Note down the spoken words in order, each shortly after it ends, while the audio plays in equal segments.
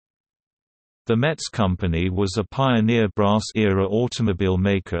The Metz Company was a pioneer brass-era automobile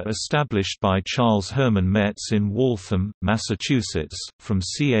maker established by Charles Herman Metz in Waltham, Massachusetts, from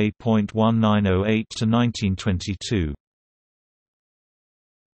ca. 1908 to 1922.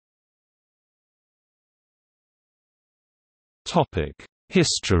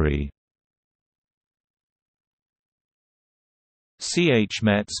 History. C.H.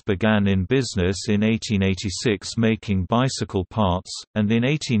 Metz began in business in 1886 making bicycle parts, and in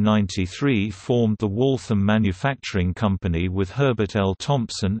 1893 formed the Waltham Manufacturing Company with Herbert L.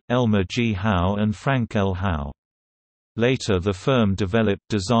 Thompson, Elmer G. Howe and Frank L. Howe. Later the firm developed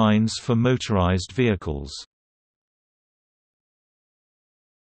designs for motorized vehicles.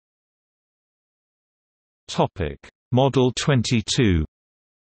 Model 22.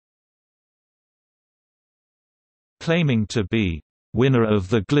 Claiming to be winner of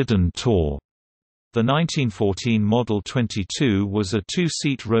the Glidden Tour, the 1914 Model 22 was a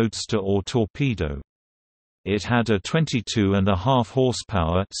two-seat roadster or torpedo. It had a 22.5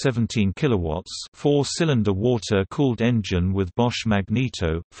 horsepower, 17 kilowatts, four-cylinder water-cooled engine with Bosch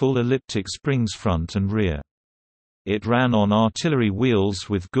magneto, full elliptic springs front and rear. It ran on artillery wheels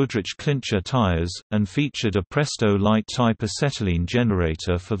with Goodrich Clincher tires, and featured a Presto light-type acetylene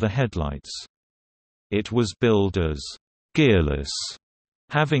generator for the headlights. It was billed as gearless,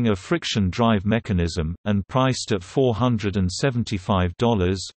 having a friction drive mechanism, and priced at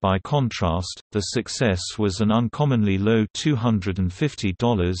 $475. By contrast, the Success was an uncommonly low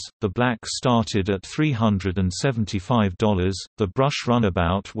 $250. The Black started at $375. The Brush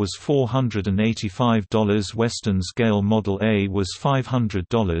Runabout was $485. Western's Gale Model A was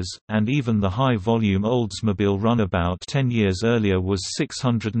 $500, and even the high-volume Oldsmobile Runabout 10 years earlier was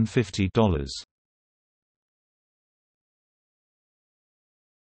 $650.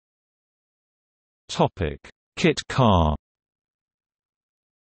 Kit car.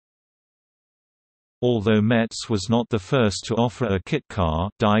 Although Metz was not the first to offer a kit car,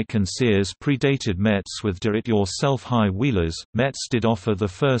 Dyke and Sears predated Metz with do-it-yourself high-wheelers. Metz did offer the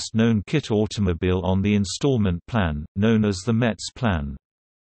first known kit automobile on the installment plan, known as the Metz Plan.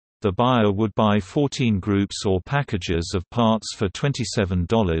 The buyer would buy 14 groups or packages of parts for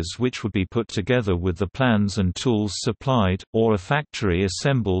 $27, which would be put together with the plans and tools supplied, or a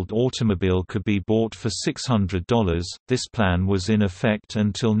factory-assembled automobile could be bought for $600. This plan was in effect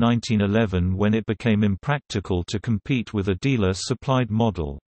until 1911, when it became impractical to compete with a dealer-supplied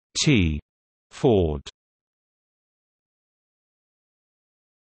Model T Ford.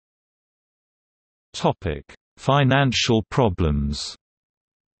 Financial problems.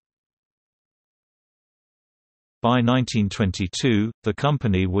 By 1922, the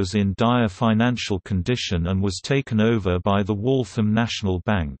company was in dire financial condition and was taken over by the Waltham National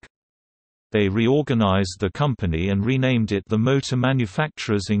Bank. They reorganized the company and renamed it the Motor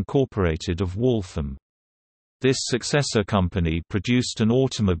Manufacturers Incorporated of Waltham. This successor company produced an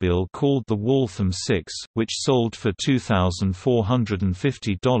automobile called the Waltham 6, which sold for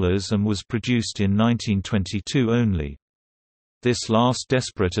 $2,450 and was produced in 1922 only. This last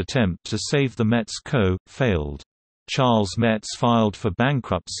desperate attempt to save the Metz Co. failed. Charles Metz filed for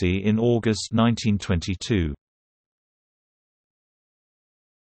bankruptcy in August 1922.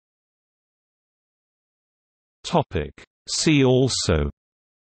 See also: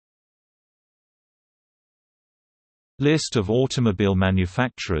 List of automobile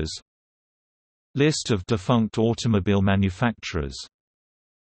manufacturers, List of defunct automobile manufacturers.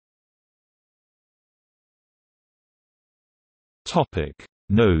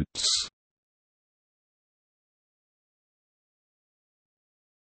 Notes.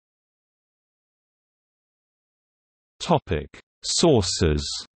 Sources: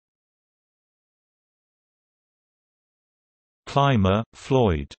 Clymer,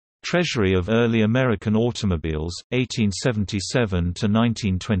 Floyd. Treasury of Early American Automobiles,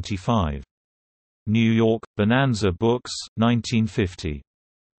 1877–1925. New York, Bonanza Books, 1950.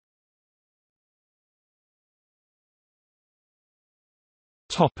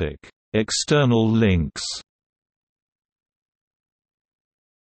 External links.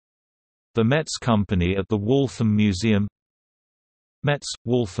 The Metz Company at the Waltham Museum. Metz –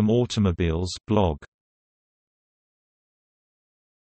 Waltham Automobiles blog.